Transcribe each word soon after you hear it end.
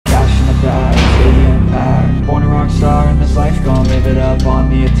it up on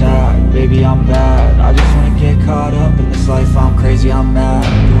the attack. Baby, I'm bad, I just wanna get caught up in this life. I'm crazy, I'm mad,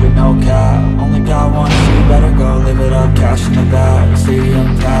 do it no cap. Only got one, so you better go live it up. Cash in the bag,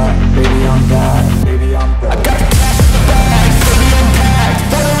 stadium packed. Baby, I'm bad, baby, I'm bad. I got the cash in the bag, stadium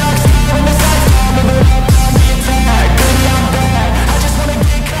packed. Better not see when the sights come, live it up on the attack. Baby, I'm bad, I just wanna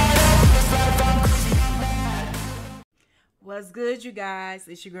get caught up in this life. I'm crazy, I'm mad. What's good, you guys?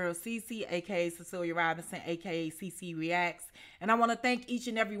 It's your girl Cece, aka Cecilia Robinson, aka Cece Reacts, and I want to thank each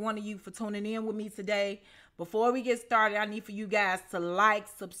and every one of you for tuning in with me today. Before we get started, I need for you guys to like,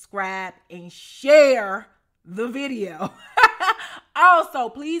 subscribe, and share the video. Also,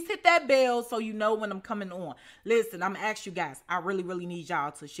 please hit that bell so you know when I'm coming on. Listen, I'm gonna ask you guys, I really need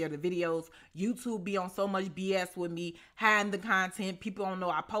y'all to share the videos. YouTube be on so much BS with me, hiding the content. People don't know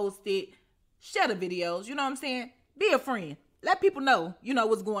I post it. Share the videos, you know what I'm saying? Be a friend. Let people know, you know,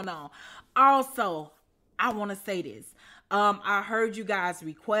 what's going on. Also, I want to say this. I heard you guys'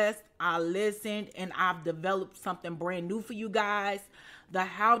 request. I listened, and I've developed something brand new for you guys. The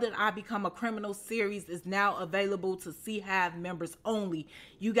How Did I Become a Criminal series is now available to CHAV members only.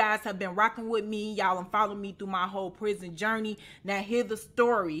 You guys have been rocking with me. Y'all have followed me through my whole prison journey. Now hear the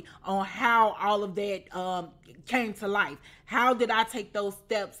story on how all of that came to life. How did I take those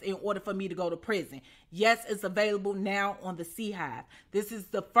steps in order for me to go to prison? Yes, it's available now on the CHAV. This is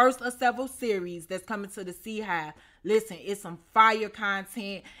the first of several series that's coming to the CHAV. Listen, it's some fire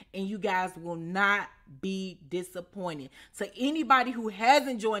content, and you guys will not be disappointed. So anybody who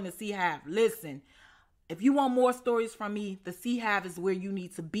hasn't joined the CHAV, listen, if you want more stories from me, the CHAV is where you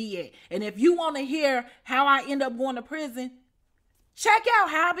need to be at. And if you want to hear how I end up going to prison, check out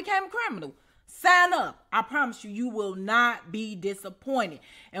How I Became a Criminal. Sign up. I promise you, you will not be disappointed.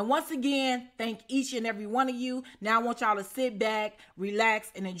 And once again, thank each and every one of you. Now I want y'all to sit back,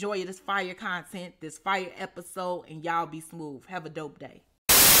 relax, and enjoy this fire content, this fire episode, and y'all be smooth. Have a dope day.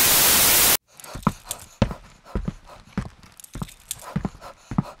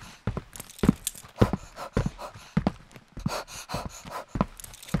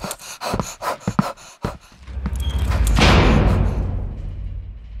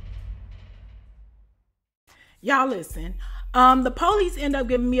 Y'all listen, the police end up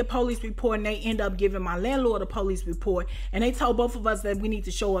giving me a police report, and they end up giving my landlord a police report, and they told both of us that we need to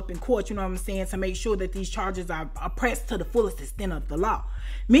show up in court, you know what I'm saying, to make sure that these charges are pressed to the fullest extent of the law.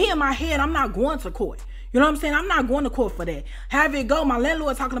 Me in my head, I'm not going to court. You know what I'm saying? I'm not going to court for that. Have it go. My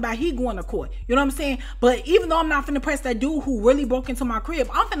landlord talking about he going to court. You know what I'm saying? But even though I'm not finna press that dude who really broke into my crib,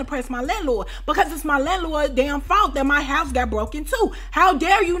 I'm finna press my landlord, because it's my landlord's damn fault that my house got broken too. How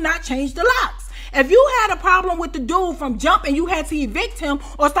dare you not change the locks? If you had a problem with the dude from jump and you had to evict him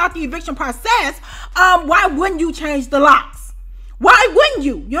or start the eviction process, why wouldn't you change the locks? Why wouldn't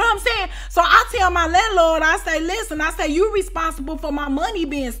you? You know what I'm saying? So I tell my landlord, I say, listen, I say, you responsible for my money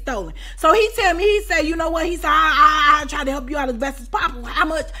being stolen. So he tell me, he said, you know what? He said, I try to help you out as best as possible. How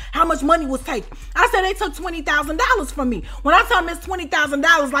much money was taken? I said, they took $20,000 from me. When I tell him it's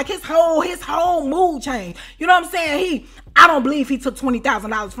 $20,000, like his whole mood changed. You know what I'm saying? I don't believe he took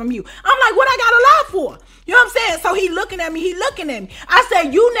 $20,000 from you. I'm like, what I got a lie for? You know what I'm saying? So he looking at me. I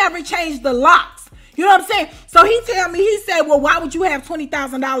said, you never changed the locks. You know what I'm saying? So he tell me, he said, well, why would you have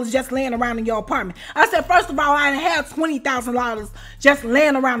 $20,000 just laying around in your apartment? I said, first of all, I didn't have $20,000 just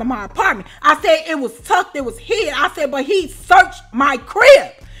laying around in my apartment. I said, it was tucked, it was hid. I said, but he searched my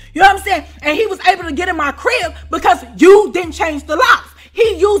crib. You know what I'm saying? And he was able to get in my crib because you didn't change the locks.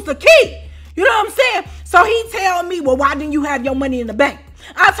 He used the key. You know what I'm saying? So he tell me, well, why didn't you have your money in the bank?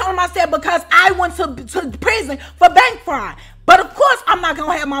 I told him, I said, because I went to prison for bank fraud. But of course, I'm not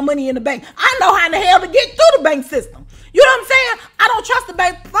going to have my money in the bank. I know how in the hell to get through the bank system. You know what I'm saying? I don't trust the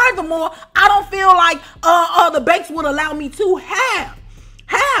bank. Furthermore, I don't feel like the banks would allow me to have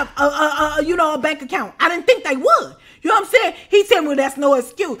a bank account. I didn't think they would. You know what I'm saying? He said, well, that's no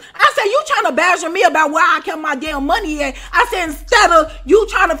excuse. I said, you trying to badger me about where I kept my damn money at. I said, instead of you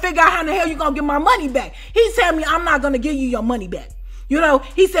trying to figure out how in the hell you going to get my money back. He said me, I'm not going to give you your money back. You know,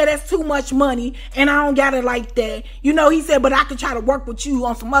 he said, that's too much money, and I don't got it like that. You know, he said, but I could try to work with you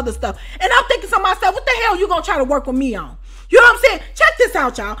on some other stuff. And I'm thinking to myself, what the hell you going to try to work with me on? You know what I'm saying? Check this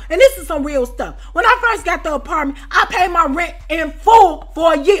out, y'all. And this is some real stuff. When I first got the apartment, I paid my rent in full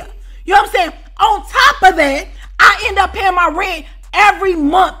for a year. You know what I'm saying? On top of that, I end up paying my rent every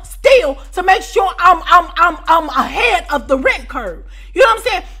month still to make sure I'm ahead of the rent curve. You know what I'm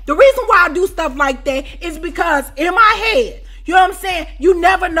saying? The reason why I do stuff like that is because in my head, You know what I'm saying? You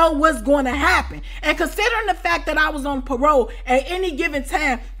never know what's going to happen. And considering the fact that I was on parole, at any given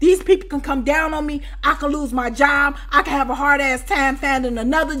time, these people can come down on me. I can lose my job. I can have a hard-ass time finding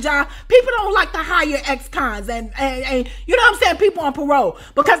another job. People don't like to hire ex-cons and you know what I'm saying, people on parole,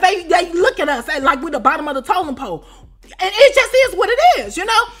 because they look at us like we're the bottom of the totem pole. And it just is what it is, you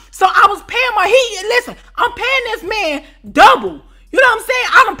know? So I was paying listen, I'm paying this man double. You know what I'm saying?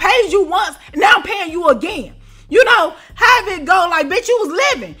 I done paid you once, and now I'm paying you again. You know, have it go like, bitch, you was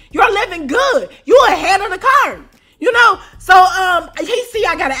living. You're living good. You ahead of the curve. You know? So, he see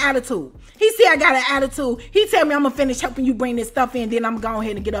I got an attitude. He tell me I'm gonna finish helping you bring this stuff in, then I'm gonna go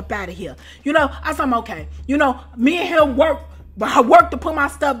ahead and get up out of here. You know, I said, I'm okay. You know, me and him worked to put my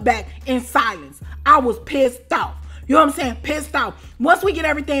stuff back in silence. I was pissed off. You know what I'm saying? Pissed off. Once we get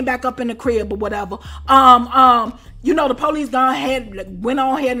everything back up in the crib or whatever, you know, the police went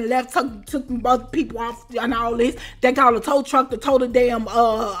on ahead and left, took other people off and all this. They got a tow truck to tow the damn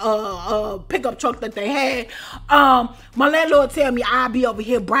pickup truck that they had. My landlord tell me I'll be over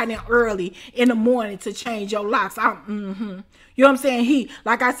here bright and early in the morning to change your locks. You know what I'm saying?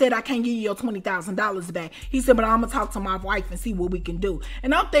 Like I said, I can't give you your $20,000 back. He said, but I'm gonna talk to my wife and see what we can do.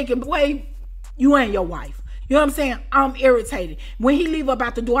 And I'm thinking, wait, you ain't your wife. You know what I'm saying? I'm irritated. When he leave up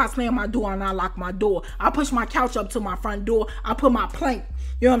out the door, I slam my door and I lock my door. I push my couch up to my front door. I put my plank,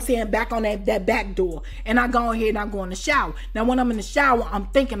 you know what I'm saying, back on that back door. And I go ahead and I go in the shower. Now, when I'm in the shower, I'm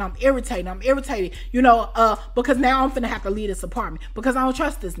thinking I'm irritated, you know, because now I'm finna have to leave this apartment because I don't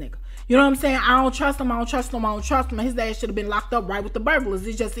trust this nigga. You know what I'm saying? I don't trust him. His ass should have been locked up right with the burglars.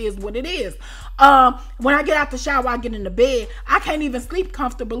 It just is what it is. When I get out the shower, I get in the bed. I can't even sleep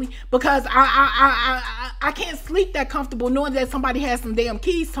comfortably because I can't sleep that comfortable knowing that somebody has some damn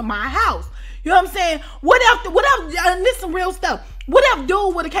keys to my house. You know what I'm saying? What if, and this is some real stuff. What if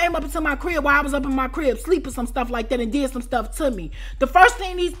dude would have came up into my crib while I was up in my crib sleeping, some stuff like that, and did some stuff to me? The first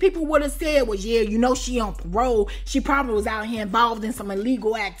thing these people would have said was, yeah, you know, she on parole. She probably was out here involved in some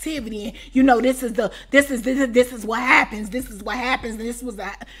illegal activity, and you know, this is what happens. And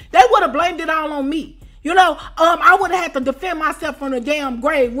they would have blamed it all on me. You know, I would have had to defend myself from the damn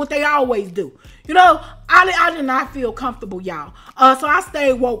grave, what they always do. You know, I did not feel comfortable, y'all. So I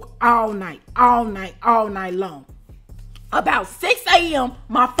stayed woke all night long. About 6 a.m.,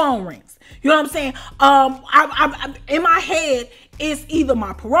 my phone rings. You know what I'm saying? I in my head, it's either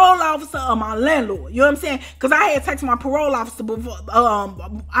my parole officer or my landlord. You know what I'm saying? Because I had texted my parole officer before.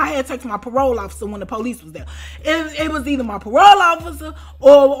 I had texted my parole officer when the police was there. It was either my parole officer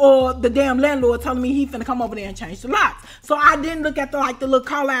or the damn landlord telling me he finna come over there and change the locks. So I didn't look at the little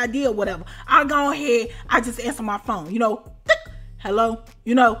call ID or whatever. I go ahead. I just answer my phone. You know, hello.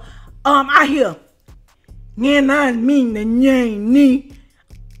 You know, I hear. I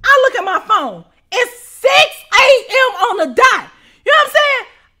look at my phone. It's 6 a.m. on the dot. You know what I'm saying?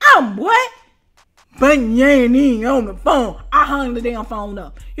 I'm what? But you ain't on the phone. I hung the damn phone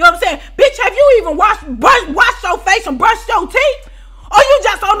up. You know what I'm saying? Bitch, have you even washed your face and brushed your teeth? Or you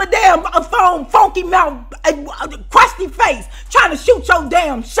just on the damn phone, funky mouth, crusty face, trying to shoot your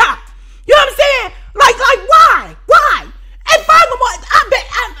damn shot? You know what I'm saying? Like why? Why? And furthermore, I bet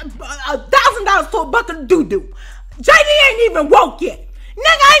 $1,000 to a bucket of doo-doo. JD ain't even woke yet.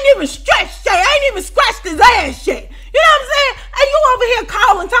 Nigga ain't even stretched yet. Ain't even scratched his ass yet. You know what I'm saying? And you over here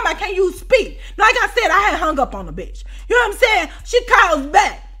calling, talking about, can you speak? Like I said, I had hung up on the bitch. You know what I'm saying? She calls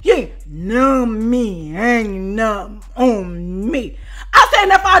back. Yeah, no me, ain't nothing on me. I said,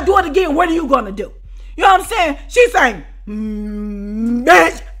 and if I do it again, what are you gonna do? You know what I'm saying? She saying,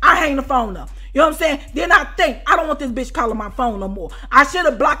 bitch, I hang the phone up. You know what I'm saying? Then I think, I don't want this bitch calling my phone no more. I should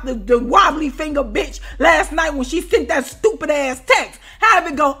have blocked the wobbly finger bitch last night when she sent that stupid ass text. Have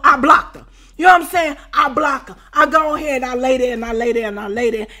it go, I blocked her. You know what I'm saying? I block her. I go ahead, I lay there, and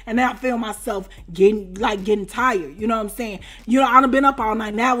then I feel myself getting tired. You know what I'm saying? You know, I done been up all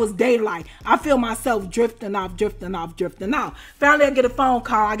night. Now it's daylight. I feel myself drifting off. Finally, I get a phone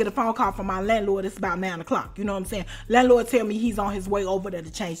call. I get a phone call from my landlord. It's about 9 o'clock. You know what I'm saying? Landlord tell me he's on his way over there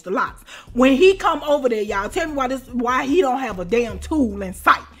to change the locks. When he come over there, y'all, tell me why he don't have a damn tool in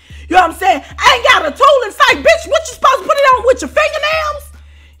sight. You know what I'm saying? I ain't got a tool in sight, bitch. What you supposed to put it on with your fingernails?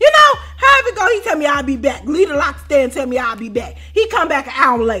 You know, however it go, he tell me I'll be back. Leave the locks there and tell me I'll be back. He come back an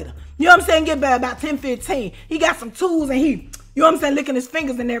hour later. You know what I'm saying? Get back about 10:15. He got some tools and you know what I'm saying, licking his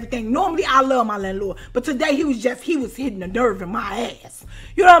fingers and everything. Normally, I love my landlord. But today, he was hitting a nerve in my ass.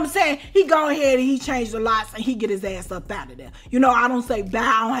 You know what I'm saying? He go ahead and he changed the locks and he get his ass up out of there. You know, I don't say bye.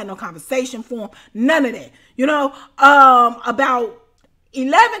 I don't have no conversation for him. None of that. You know, about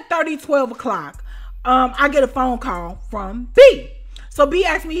 11:30, 12 o'clock, I get a phone call from B. So B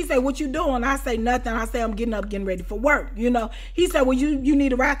asked me, he said, what you doing? I say, nothing. I say, I'm getting up, getting ready for work, you know. He said, well, you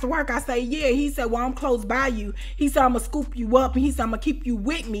need a ride to work? I say, yeah. He said, well, I'm close by you. He said, I'm going to scoop you up. And he said, I'm going to keep you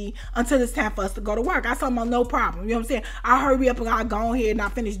with me until it's time for us to go to work. I said, no problem. You know what I'm saying? I hurry up and I go ahead and I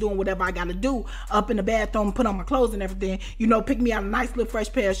finish doing whatever I got to do up in the bathroom, put on my clothes and everything, you know, pick me out a nice little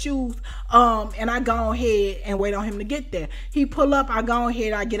fresh pair of shoes. And I go ahead and wait on him to get there. He pull up, I go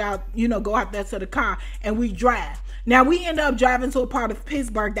ahead, I get out, you know, go out there to the car and we drive. Now, we end up driving to a part of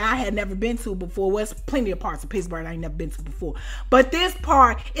Pittsburgh that I had never been to before. Well, there's plenty of parts of Pittsburgh I ain't never been to before. But this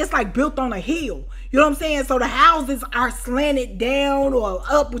part, it's like built on a hill. You know what I'm saying? So the houses are slanted down or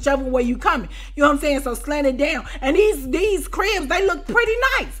up, whichever way you coming. You know what I'm saying? So slanted down. And these cribs, they look pretty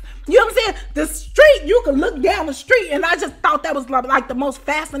nice. You know what I'm saying? The street, you can look down the street, and I just thought that was like the most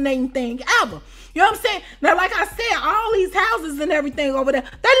fascinating thing ever. You know what I'm saying? Now, like I said, all these houses and everything over there,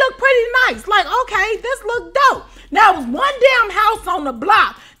 they look pretty nice. Like, okay, this look dope. Now, it was one damn house on the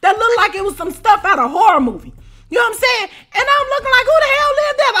block that looked like it was some stuff out of a horror movie. You know what I'm saying? And I'm looking like, who the hell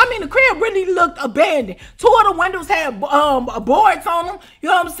lived there? I mean, the crib really looked abandoned. 2 of the windows had boards on them. You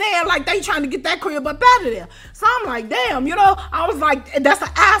know what I'm saying? Like, they trying to get that crib up out of there. So I'm like, damn, you know, I was like, that's an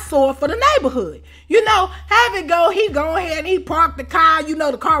eyesore for the neighborhood. You know, have it go, he go ahead and he parked the car. You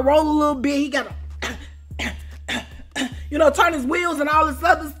know, the car rolled a little bit. He got a you know, turn his wheels and all this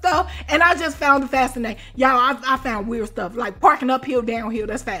other stuff. And I just found it fascinating. Y'all, I found weird stuff. Like parking uphill, downhill.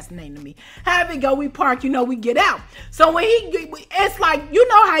 That's fascinating to me. Have it go, we park, you know, we get out. So when it's like, you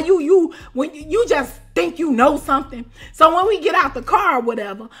know how when you just think you know something. So when we get out the car or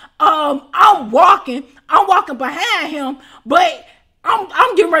whatever, I'm walking behind him, but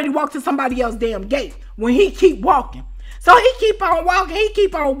I'm getting ready to walk to somebody else's damn gate when he keep walking. So he keep on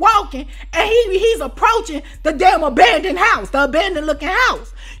walking, and he's approaching the damn abandoned house, the abandoned looking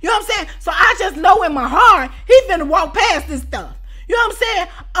house. You know what I'm saying? So I just know in my heart, he finna walk past this stuff. You know what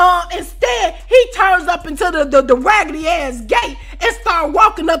I'm saying? Instead, he turns up into the raggedy ass gate and start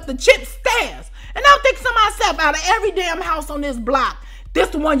walking up the chip stairs. And I'm thinking to myself, out of every damn house on this block, this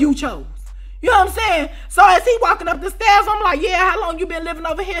the one you chose. You know what I'm saying? So as he walking up the stairs, I'm like, yeah, how long you been living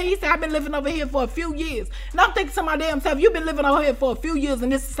over here? He said, I've been living over here for a few years. And I'm thinking to my damn self, you been living over here for a few years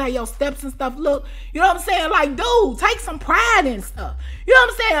and this is how your steps and stuff look. You know what I'm saying? Like, dude, take some pride in stuff. You know what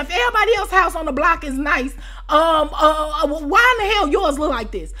I'm saying? If everybody else's house on the block is nice, why in the hell yours look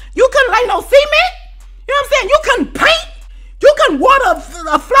like this? You couldn't lay no cement? You know what I'm saying? You couldn't paint? You couldn't water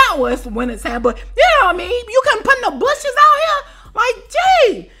a flower when it's time, but you know what I mean? You couldn't put no bushes out here? Like,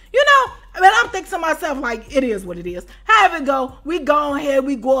 gee, you know? I mean, I'm thinking to myself, like, it is what it is. Have it go. We go ahead.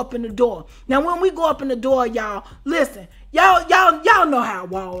 We go up in the door. Now, when we go up in the door, y'all, listen. Y'all know how a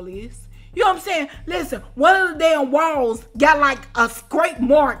wall is. You know what I'm saying? Listen, one of the damn walls got like a scrape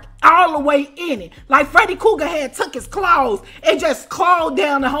mark all the way in it. Like Freddy Krueger had took his claws and just clawed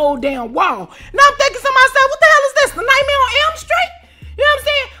down the whole damn wall. And I'm thinking to myself, what the hell is this? The Nightmare on Elm Street? You know what I'm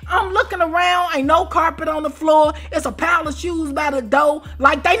saying? I'm looking around, ain't no carpet on the floor. It's a pile of shoes by the door.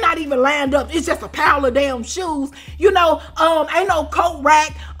 Like, they not even lined up. It's just a pile of damn shoes. You know, ain't no coat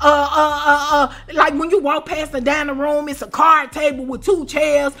rack. Like, when you walk past the dining room, it's a card table with 2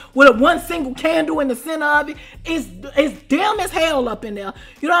 chairs with one single candle in the center of it. It's dim as hell up in there.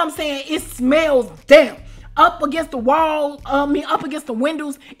 You know what I'm saying? It smells damp. Up against the wall, up against the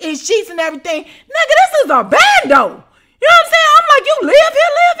windows, it's sheets and everything. Nigga, this is a bando. You know what I'm saying? I'm like, you live here?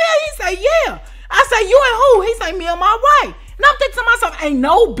 He say, yeah. I say, you and who? He say, me and my wife. And I'm thinking to myself, ain't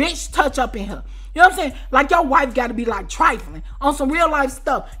no bitch touch up in here. You know what I'm saying? Like, your wife got to be like trifling on some real life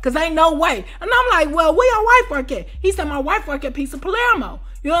stuff, because ain't no way. And I'm like, well, where your wife work at? He said, my wife work at Pizza Palermo.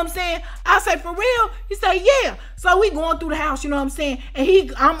 You know what I'm saying? I say, for real? He say, yeah. So we going through the house, you know what I'm saying?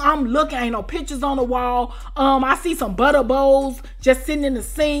 And I'm looking, ain't no pictures on the wall. I see some butter bowls just sitting in the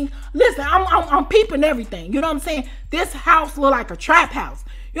sink. Listen, I'm peeping everything. You know what I'm saying? This house look like a trap house.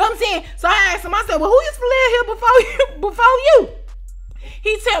 You know what I'm saying? So I asked him, I said, well, who used to live here before you?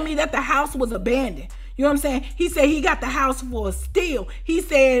 He tell me that the house was abandoned. You know what I'm saying? He said he got the house for a steal. He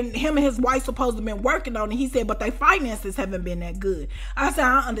said him and his wife supposed to have been working on it. He said, but their finances haven't been that good. I said,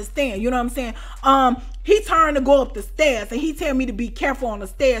 I understand. You know what I'm saying? He turned to go up the stairs, and he tell me to be careful on the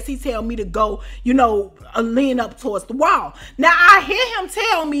stairs. He tell me to go, you know, lean up towards the wall. Now, I hear him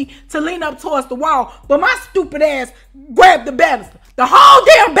tell me to lean up towards the wall, but my stupid ass grabbed the banister. The whole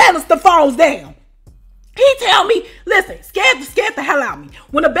damn banister falls down. He tell me, listen, scared the hell out of me.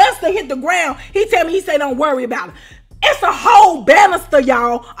 When the banister hit the ground, he tell me, he say, don't worry about it. It's a whole banister,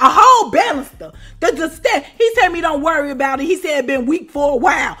 y'all. A whole banister. The step. He said me don't worry about it. He said it been weak for a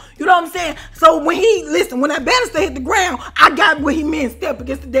while. You know what I'm saying? So when that banister hit the ground, I got what he meant, step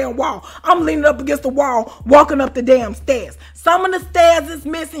against the damn wall. I'm leaning up against the wall, walking up the damn stairs. Some of the stairs is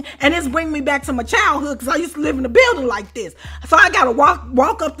missing, and it's bringing me back to my childhood because I used to live in a building like this. So I gotta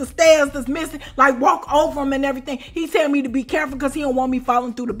walk up the stairs that's missing, like walk over them and everything. He told me to be careful because he don't want me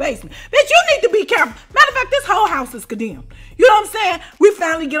falling through the basement. Bitch, you need to be careful. Matter of fact, this whole house is condemned. You know what I'm saying? We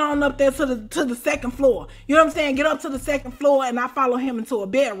finally get on up there to the second floor. You know what I'm saying? Get up to the second floor, and I follow him into a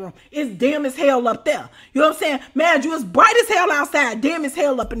bedroom. It's dim as hell up there. You know what I'm saying? Man, you, it's bright as hell outside, dim as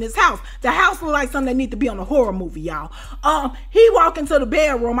hell up in this house. The house looks like something that need to be on a horror movie, y'all. He walk into the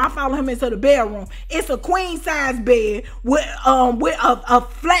bedroom. I follow him into the bedroom. It's a queen size bed with a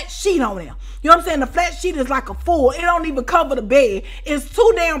flat sheet on there. You know what I'm saying? The flat sheet is like a full. It don't even cover the bed. It's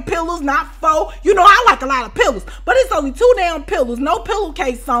 2 damn pillows, not 4. You know, I like a lot of pillows, but it's only 2 damn pillows. No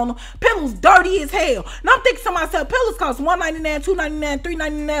pillowcase on them. Pillows dirty as hell. And I'm thinking to myself, pillows cost $1.99, $2.99,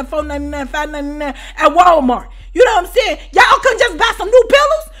 $3.99, $4.99, $5.99 at Walmart. You know what I'm saying? Y'all couldn't just buy some new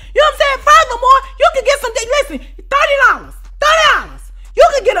pillows? You know what I'm saying? Furthermore, you could get some, listen, $30. $30. You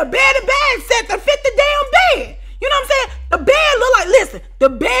could get a bed and bag set that fit the damn bed. You know what I'm saying? The bed look like, listen, the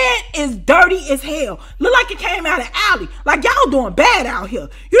bed is dirty as hell. Look like it came out of alley. Like y'all doing bad out here.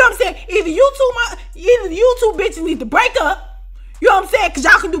 You know what I'm saying? Either you two bitches need to break up. You know what I'm saying? Because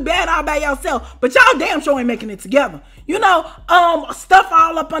y'all can do bad all by yourself. But y'all damn sure ain't making it together. You know, stuff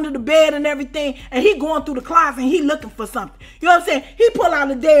all up under the bed and everything. And he going through the closet and he looking for something. You know what I'm saying? He pull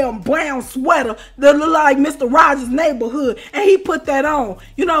out a damn brown sweater that look like Mr. Rogers' Neighborhood. And he put that on.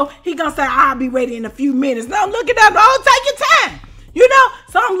 You know, he gonna say, I'll be ready in a few minutes. Now look at that. Oh, take your time. You know,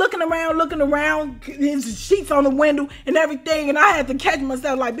 so I'm looking around, his sheets on the window and everything, and I had to catch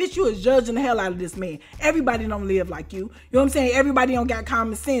myself like, bitch, you is judging the hell out of this man. Everybody don't live like you. You know what I'm saying? Everybody don't got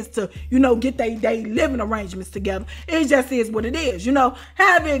common sense to, you know, get they living arrangements together. It just is what it is, you know.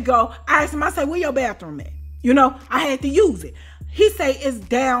 Have it go. I asked him, I said, where your bathroom at? You know, I had to use it. He say it's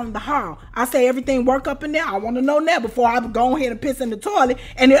down the hall. I say everything work up in there. I want to know that before I go ahead and piss in the toilet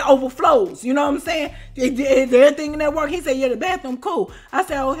and it overflows. You know what I'm saying? Is everything in there work? He said, yeah, the bathroom cool. I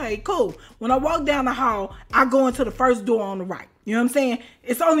said, okay, cool. When I walk down the hall, I go into the first door on the right. You know what I'm saying?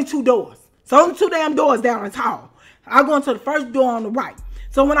 It's only 2 doors. It's only 2 damn doors down this hall. I go into the first door on the right.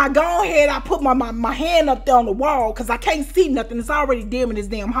 So when I go ahead, I put my hand up there on the wall because I can't see nothing. It's already dim in this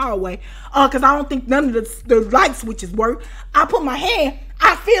damn hallway because I don't think none of the light switches work. I put my hand,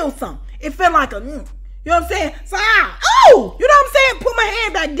 I feel something. It felt like a, you know what I'm saying? So you know what I'm saying? Put my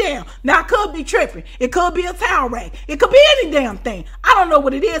hand back down. Now I could be tripping. It could be a towel rag. It could be any damn thing. I don't know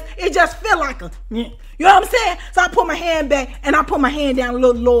what it is. It just feel like a, you know what I'm saying? So I put my hand back and I put my hand down a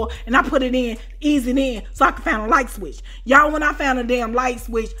little lower and I put it in, ease it in so I can find a light switch. Y'all, when I found a damn light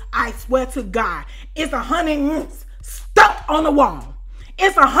switch, I swear to God, it's 100 stuck on the wall.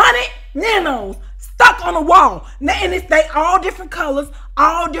 It's 100 nanos stuck on the wall. And they all different colors,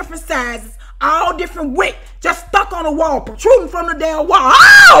 all different sizes, all different width, just stuck on the wall, protruding from the damn wall.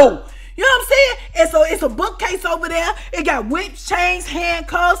 Oh! You know what I'm saying? It's a bookcase over there. It got whips, chains,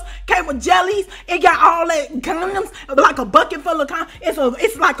 handcuffs, came with jellies. It got all that condoms, like a bucket full of condoms.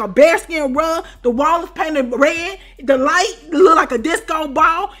 It's like a bearskin rug. The wall is painted red. The light look like a disco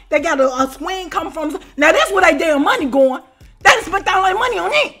ball. They got a swing coming from. Now that's where they damn money going. They done spent all their money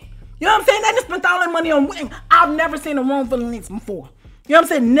on it. You know what I'm saying? They done spent all their money on wing. I've never seen a room full of links before. You know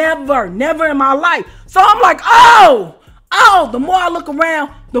what I'm saying? Never in my life. So I'm like, oh, the more I look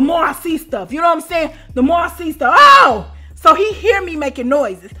around, the more I see stuff. You know what I'm saying? The more I see stuff. Oh! So he hear me making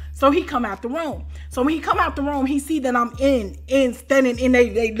noises. So he come out the room. So when he come out the room, he see that I'm standing in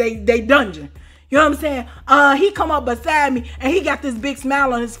they dungeon. You know what I'm saying? He come up beside me and he got this big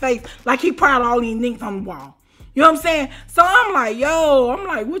smile on his face like he proud of all these links on the wall. You know what I'm saying? So I'm like,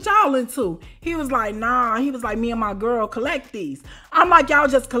 what y'all into? He was like, nah. He was like, me and my girl collect these. I'm like, y'all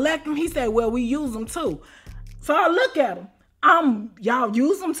just collect them? He said, well, we use them too. So I look at him. Y'all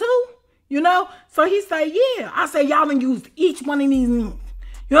use them too? You know? So he say, yeah. I say, y'all done used each one of these links.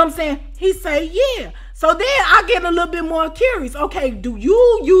 You know what I'm saying? He say, yeah. So then I get a little bit more curious. Okay, do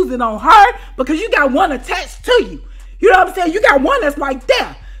you use it on her? Because you got one attached to you. You know what I'm saying? You got one that's right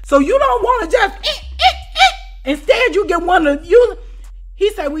there. So you don't want to just, instead you get one to use.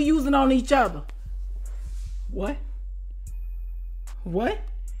 He said we use it on each other. What?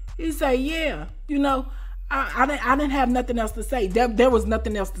 He said, yeah. You know, I didn't have nothing else to say. There was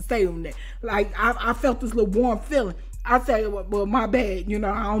nothing else to say on that. Like, I felt this little warm feeling. I said, well, my bad. You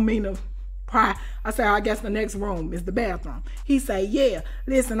know, I don't mean to pry. I said, I guess the next room is the bathroom. He said, yeah.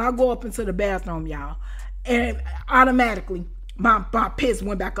 Listen, I go up into the bathroom, y'all. And automatically, my piss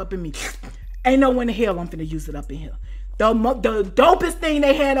went back up in me. Ain't no way in the hell I'm finna use it up in here. The dopest thing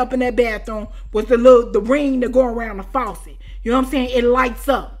they had up in that bathroom was the ring that go around the faucet. You know what I'm saying? It lights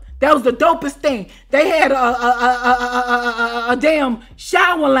up. That was the dopest thing. They had a damn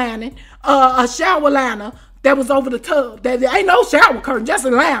shower liner, that was over the tub. There ain't no shower curtain, just a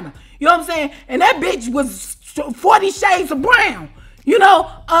liner. You know what I'm saying? And that bitch was 40 shades of brown. You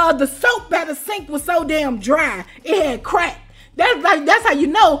know, the soap by the sink was so damn dry, it had cracked. That's how you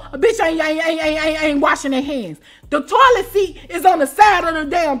know a bitch ain't washing their hands. The toilet seat is on the side of the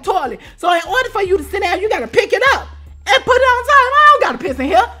damn toilet. So in order for you to sit down, you gotta pick it up and put it on top. I don't gotta piss in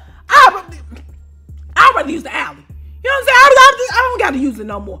here. I'd rather use the alley. You know what I'm saying? I don't gotta use it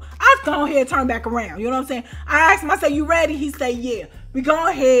no more. I just go ahead and turn back around. You know what I'm saying? I asked him, I said, you ready? He said, yeah. We go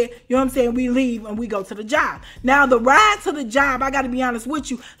ahead, you know what I'm saying, we leave and we go to the job. Now, the ride to the job, I got to be honest with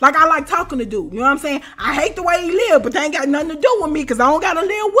you, like I like talking to dude, you know what I'm saying? I hate the way he live, but they ain't got nothing to do with me because I don't got to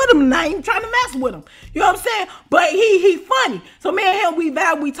live with him and I ain't trying to mess with him. You know what I'm saying? But he funny. So me and him, we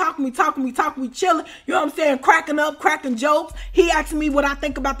vibe, we talking, we chilling, you know what I'm saying, cracking up, cracking jokes. He asking me what I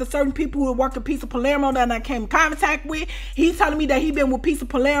think about the certain people who work at Piece of Palermo that I came in contact with. He's telling me that he been with Piece of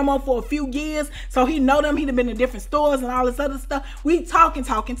Palermo for a few years, so he know them, he done been in different stores and all this other stuff. We talking.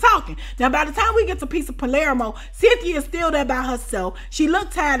 Now, by the time we get to Piece of Palermo, Cynthia is still there by herself. She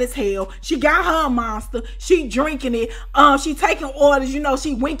looked tired as hell. She got her a Monster. She drinking it. She taking orders. You know,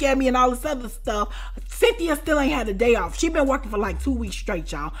 she wink at me and all this other stuff. Cynthia still ain't had a day off. She been working for like 2 weeks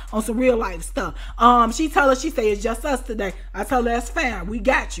straight, y'all, on some real life stuff. She say it's just us today. I tell her that's fine. We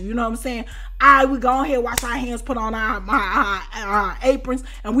got you. You know what I'm saying? We go ahead, wash our hands, put on our aprons,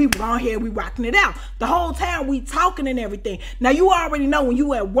 and we go ahead, we rocking it out. The whole time we talking and everything. Now you already know when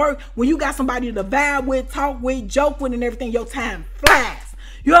you at work, when you got somebody to vibe with, talk with, joke with, and everything, your time flies.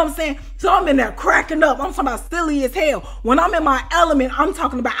 You know what I'm saying? So I'm in there cracking up. I'm talking about silly as hell. When I'm in my element, I'm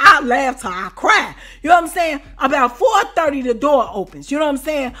talking about I laugh till I cry. You know what I'm saying? About 4:30, the door opens. You know what I'm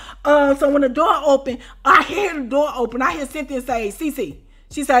saying? So when the door open, I hear the door open. I hear Cynthia say, Cece.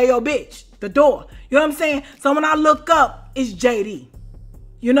 She say, yo, bitch, the door. You know what I'm saying? So when I look up, it's JD.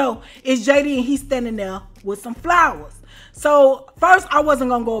 You know, it's JD and he's standing there with some flowers. So first I wasn't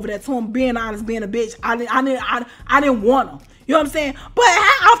gonna go over there to him, being honest, being a bitch. I didn't want him. You know what I'm saying? But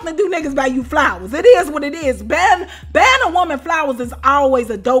how often do niggas buy you flowers? It is what it is. Buying a woman flowers is always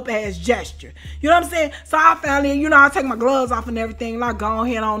a dope ass gesture. You know what I'm saying? So I finally, you know, I take my gloves off and everything. And I go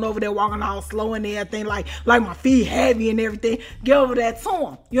ahead on over there walking all slow and everything, like my feet heavy and everything. Get over there to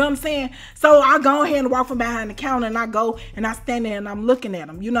him. You know what I'm saying? So I go ahead and walk from behind the counter and I go and I stand there and I'm looking at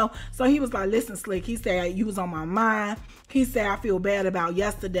him, you know. So he was like, listen, Slick. He said, you was on my mind. He said, I feel bad about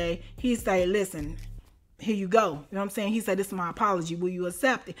yesterday. He said, listen, here you go. You know what I'm saying? He said, this is my apology. Will you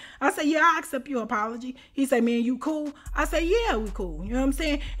accept it? I said, yeah, I accept your apology. He said, man, you cool? I said, yeah, we cool. You know what I'm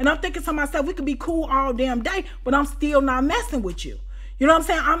saying? And I'm thinking to myself, we could be cool all damn day, but I'm still not messing with you. You know what I'm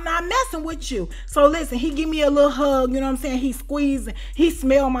saying? I'm not messing with you. So listen, he give me a little hug, you know what I'm saying? He squeezing, he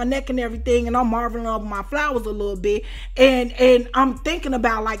smell my neck and everything, and I'm marveling over my flowers a little bit. And I'm thinking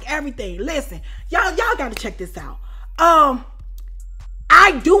about like everything. Listen, y'all gotta check this out.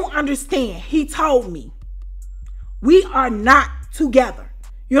 I do understand. He told me we are not together.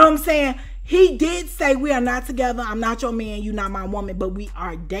 You know what I'm saying? He did say we are not together. I'm not your man. You're not my woman. But we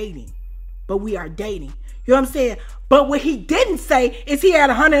are dating. You know what I'm saying? But what he didn't say is he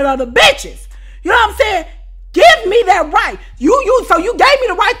had 100 other bitches. You know what I'm saying? Give me that right. So you gave me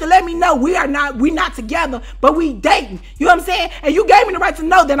the right to let me know we not together, but we dating. You know what I'm saying? And you gave me the right to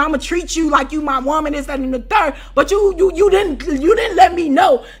know that I'm gonna treat you like you my woman, this, that, and the third. But you didn't let me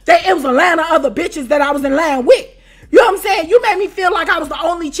know that it was a line of other bitches that I was in line with. You know what I'm saying? You made me feel like I was the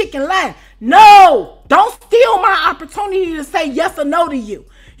only chick in line. No, don't steal my opportunity to say yes or no to you.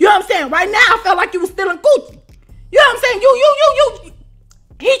 You know what I'm saying? Right now, I felt like you was stealing coochie. You know what I'm saying? You.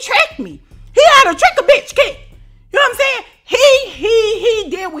 He tricked me. He had a trick a bitch kid. You know what I'm saying? He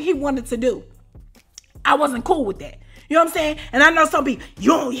did what he wanted to do. I wasn't cool with that. You know what I'm saying? And I know some people,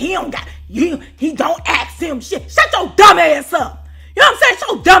 he don't ask him shit. Shut your dumb ass up. You know what I'm saying? Shut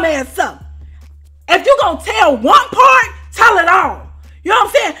your dumb ass up. If you gonna tell one part, tell it all. You know what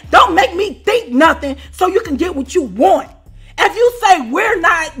I'm saying? Don't make me think nothing so you can get what you want. If you say we're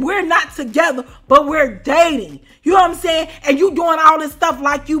not together, but we're dating, you know what I'm saying? And you doing all this stuff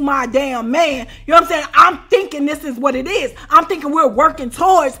like you my damn man, you know what I'm saying? I'm thinking this is what it is. I'm thinking we're working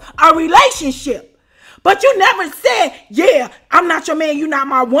towards a relationship. But you never said, yeah, I'm not your man, you not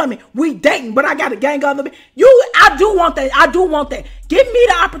my woman. We dating, but I got a gang of other men. I do want that. Give me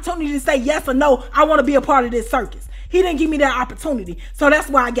the opportunity to say yes or no. I want to be a part of this circus. He didn't give me that opportunity. So that's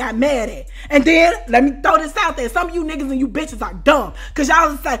why I got mad at. And then, let me throw this out there. Some of you niggas and you bitches are dumb. Because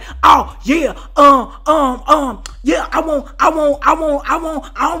y'all say, oh, yeah, yeah, I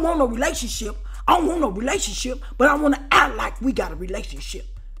don't want no relationship. I don't want no relationship, but I want to act like we got a relationship.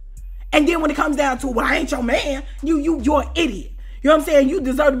 And then when it comes down to, well, I ain't your man, you're an idiot. You know what I'm saying? You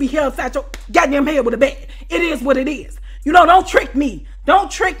deserve to be held outside your goddamn head with a bat. It is what it is. You know, don't trick me.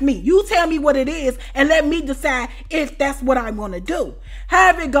 Don't trick me. You tell me what it is and let me decide if that's what I want to do.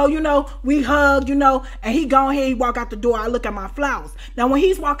 Have it go, you know, we hug, you know, and he go ahead, he walk out the door. I look at my flowers. Now, when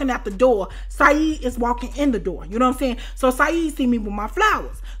he's walking out the door, Saeed is walking in the door. You know what I'm saying? So Saeed see me with my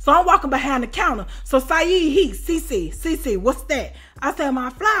flowers. So I'm walking behind the counter. So Saeed, Cece, what's that? I said,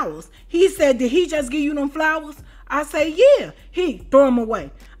 my flowers. He said, did he just give you them flowers? I say, yeah. He throw them away.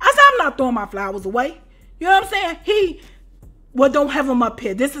 I said, I'm not throwing my flowers away. You know what I'm saying? Well, don't have them up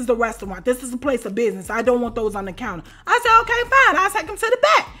here. This is the restaurant. This is a place of business. I don't want those on the counter. I said, okay, fine. I'll take them to the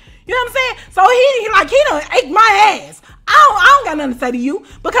back. You know what I'm saying? So he done ate my ass. I don't got nothing to say to you.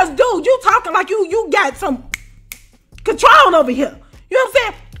 Because, dude, you talking like you got some control over here. You know what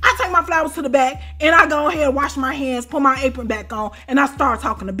I'm saying? I take my flowers to the back and I go ahead and wash my hands, put my apron back on, and I start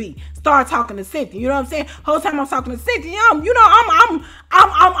talking to B. Start talking to Cynthia. You know what I'm saying? Whole time I'm talking to Cynthia, you know,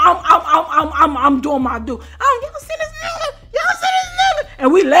 I'm doing my do. Oh, y'all see this nigga? Y'all see this nigga?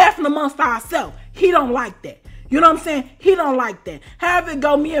 And we laughing amongst ourselves. He don't like that. You know what I'm saying? He don't like that. Have it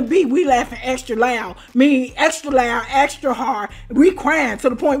go, me and B, we laughing extra loud. Me, extra loud, extra hard. We crying to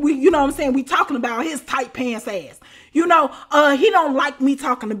the point you know what I'm saying? We talking about his tight pants ass. You know, he don't like me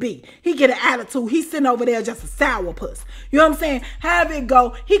talking to B. He get an attitude. He's sitting over there just a sourpuss. You know what I'm saying? Have it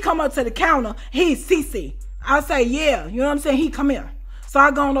go. He come up to the counter. He's Cece. I say, yeah. You know what I'm saying? He come here. So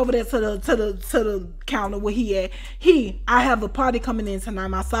I gone over there to the counter where he at. I have a party coming in tonight,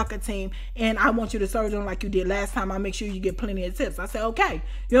 my soccer team, and I want you to serve them like you did last time. I make sure you get plenty of tips. I said, okay.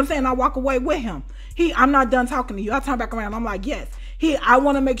 You know what I'm saying? I walk away with him. I'm not done talking to you. I turn back around. I'm like, yes. I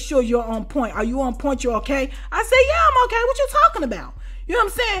want to make sure you're on point. Are you on point? You okay? I said, yeah, I'm okay. What you talking about? You know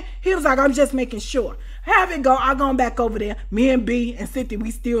what I'm saying? He was like, I'm just making sure. Have it go. I gone back over there. Me and B and Cynthia, we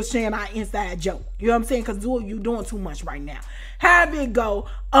still sharing our inside joke. You know what I'm saying? Because you doing too much right now. Have it go.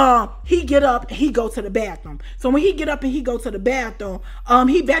 He get up and he go to the bathroom. So when he get up and he go to the bathroom,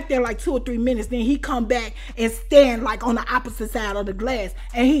 he back there like 2 or 3 minutes. Then he come back and stand like on the opposite side of the glass.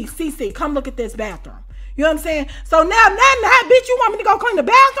 And Cece, come look at this bathroom. You know what I'm saying? So now, bitch, you want me to go clean the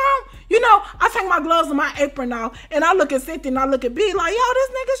bathroom? You know, I take my gloves and my apron off, and I look at Cynthia and I look at B like, yo, this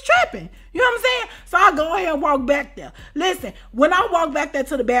nigga's tripping. You know what I'm saying? So I go ahead and walk back there. Listen, when I walk back there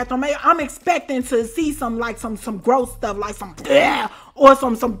to the bathroom, I'm expecting to see some gross stuff, like some or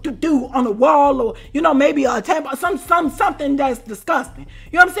some do on the wall, or you know, maybe a table, something that's disgusting.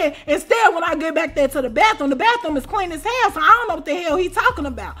 You know what I'm saying? Instead, when I get back there to the bathroom is clean as hell, so I don't know what the hell he's talking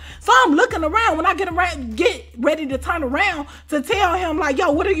about. So I'm looking around. When I get ready to turn around to tell him like,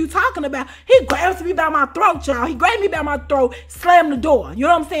 yo, what are you talking about? He grabs me by my throat, y'all. He grabbed me by my throat, slammed the door. You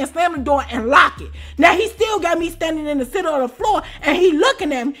know what I'm saying? Slam the door and lock it. Now he still got me standing in the center of the floor, and he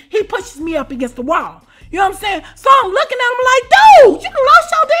looking at me. He pushes me up against the wall. You know what I'm saying? So I'm looking at him like, dude, you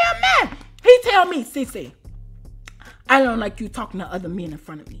lost your damn man. He tell me, Cece, I don't like you talking to other men in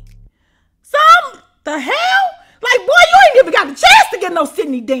front of me. The hell? Like, boy, you ain't even got a chance to get no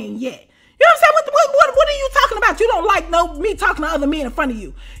Sydney Dean yet. You know what I'm saying? What are you talking about? You don't like me talking to other men in front of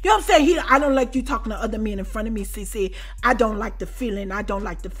you. You know what I'm saying? I don't like you talking to other men in front of me, Cece. I don't like the feeling. I don't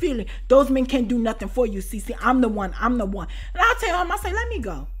like the feeling. Those men can't do nothing for you, Cece. I'm the one. And I'll tell him, I say, let me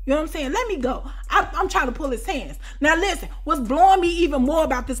go. You know what I'm saying? Let me go. I'm trying to pull his hands. Now listen, what's blowing me even more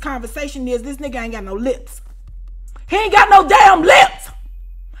about this conversation is this nigga ain't got no lips. He ain't got no damn lips.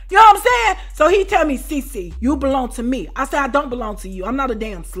 You know what I'm saying? So he tell me, Cece, you belong to me. I say, I don't belong to you. I'm not a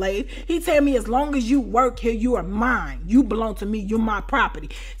damn slave. He tell me, as long as you work here, you are mine. You belong to me. You're my property.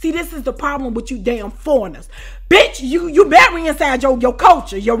 See, this is the problem with you damn foreigners. Bitch, you bury inside your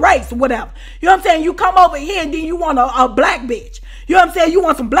culture, your race, or whatever. You know what I'm saying? You come over here and then you want a black bitch. You know what I'm saying? You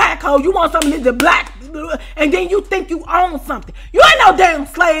want some black hoe. You want something that's black. And then you think you own something. You ain't no damn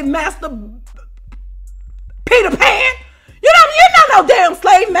slave master, Peter Pan. You're not no damn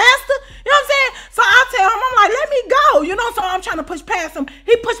slave master. You know what I'm saying? So I tell him, I'm like, let me go. You know, so I'm trying to push past him.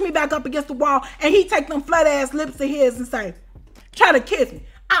 He pushed me back up against the wall, and he take them flat ass lips of his and say, try to kiss me.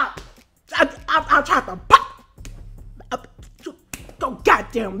 I'll try to pop those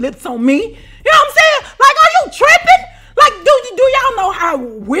goddamn lips on me. You know what I'm saying? Like, are you tripping? Like, do y'all know how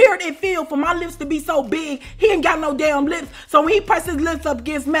weird it feels for my lips to be so big? He ain't got no damn lips. So when he presses his lips up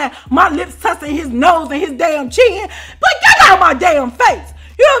against mine, my lips touching his nose and his damn chin. But get out of my damn face.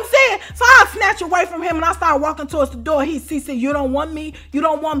 You know what I'm saying? So I snatch away from him and I start walking towards the door. He said, you don't want me? You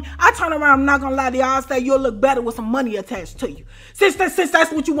don't want me? I turn around, I'm not gonna lie to y'all, I say, you'll look better with some money attached to you. Since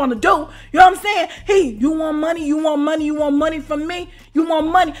that's what you want to do. You know what I'm saying? You want money? You want money? You want money from me? You want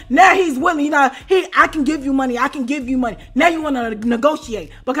money? Now he's willing. You know, I can give you money. I can give you money. Now you want to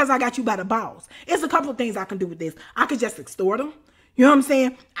negotiate because I got you by the balls. It's a couple of things I can do with this. I could just extort him. You know what I'm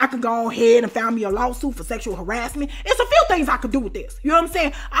saying? I could go ahead and file me a lawsuit for sexual harassment. It's a few things I could do with this. You know what I'm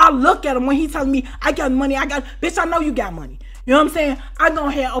saying? I look at him when he's telling me, I got money, bitch, I know you got money. You know what I'm saying? I go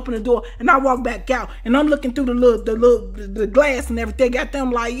ahead and open the door and I walk back out and I'm looking through the glass and everything. Got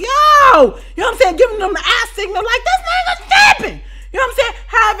them like, yo! You know what I'm saying? Giving them the eye signal like, this nigga's stepping. You know what I'm saying?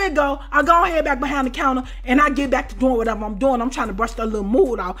 Have it go. I go ahead back behind the counter and I get back to doing whatever I'm doing. I'm trying to brush that little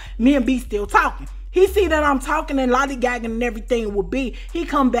mood off. Me and B still talking. He see that I'm talking and lollygagging and everything will be. He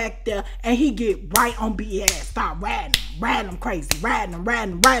come back there and he get right on B ass. Start riding him crazy. Riding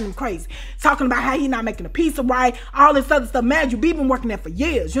him crazy. Talking about how he not making a pizza right. All this other stuff. Man, you be been working there for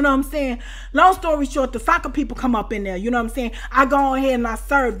years. You know what I'm saying? Long story short, the soccer people come up in there. You know what I'm saying? I go ahead and I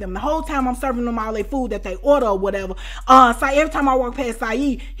serve them. The whole time I'm serving them all their food that they order or whatever. So every time I walk past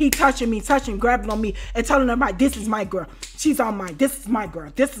Saeed, he touching, grabbing on me and telling them, right, this is my girl. She's all mine. This is my girl.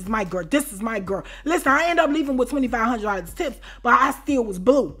 This is my girl. This is my girl. Listen, I end up leaving with $2,500 tips, but I still was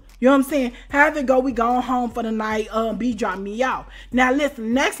blue. You know what I'm saying? Have it go. We going home for the night. B dropped me out. Now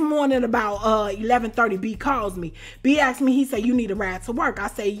listen, next morning about 11:30, B calls me. B asked me, he said, you need a ride to work. I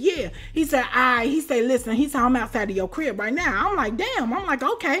say, yeah. He said, he said, listen, he said, I'm outside of your crib right now. I'm like, damn. I'm like,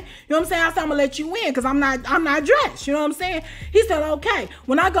 okay. You know what I'm saying? I said, I'm gonna let you in because I'm not dressed. You know what I'm saying? He said, okay.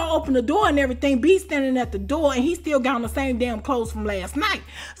 When I go open the door and everything, B standing at the door and he still got on the same damn clothes from last night.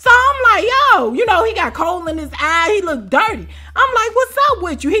 So I'm like, yo, you know, he got coal in his eye. He looked dirty. I'm like, what's up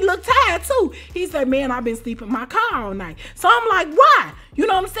with you? He looked tired too. He said, man, I've been sleeping in my car all night. So I'm like, why? You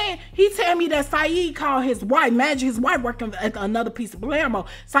know what I'm saying? He tell me that Saeed called his wife. Imagine his wife working at another piece of Palermo.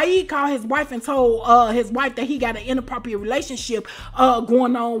 Saeed called his wife and told his wife that he got an inappropriate relationship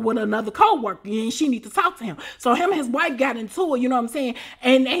going on with another co-worker and she need to talk to him. So him and his wife got into it, you know what I'm saying?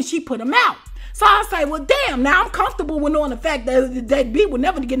 And she put him out. So I say, well, damn, now I'm comfortable with knowing the fact that B would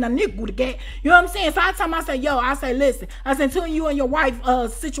never get nothing with the cat. You know what I'm saying? So I tell him, I say, yo, I say, listen, I said, until you and your wife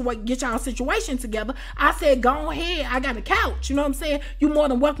get y'all situation together, I said, go ahead, I got a couch. You know what I'm saying? You more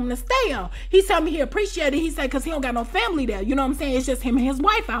than welcome to stay on. He tell me he appreciated it. He said, because he don't got no family there. You know what I'm saying? It's just him and his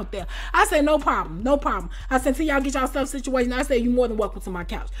wife out there. I said, no problem, no problem. I said, until y'all get y'all stuff situation, I said, you more than welcome to my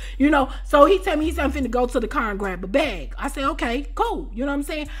couch. You know, so he tell me, he said, I'm finna go to the car and grab a bag. I said, okay, cool. You know what I'm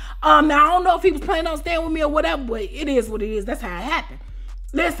saying? Now, I don't know if he was planning on staying with me or whatever, but it is what it is. That's how it happened.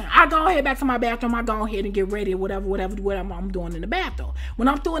 Listen, I go ahead back to my bathroom. I go ahead and get ready, whatever I'm doing in the bathroom. When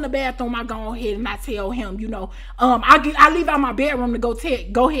I'm through in the bathroom, I go ahead and I tell him, you know, I leave out my bedroom to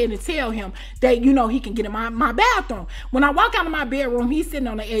go ahead and tell him that, you know, he can get in my bathroom. When I walk out of my bedroom, he's sitting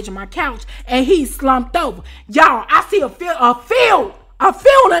on the edge of my couch and he's slumped over. Y'all, I see a field of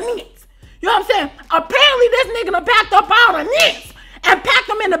nits. You know what I'm saying? Apparently, this nigga done packed up all the nits and packed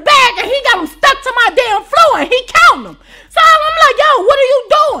them in the bag, and he got them stuck to my damn floor, and he counting them. So I'm like, yo, what are you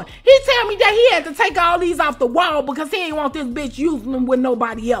doing? He tell me that he had to take all these off the wall because he ain't want this bitch using them with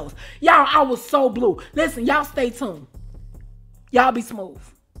nobody else. Y'all, I was so blue. Listen, y'all stay tuned. Y'all be smooth.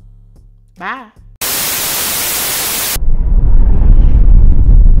 Bye.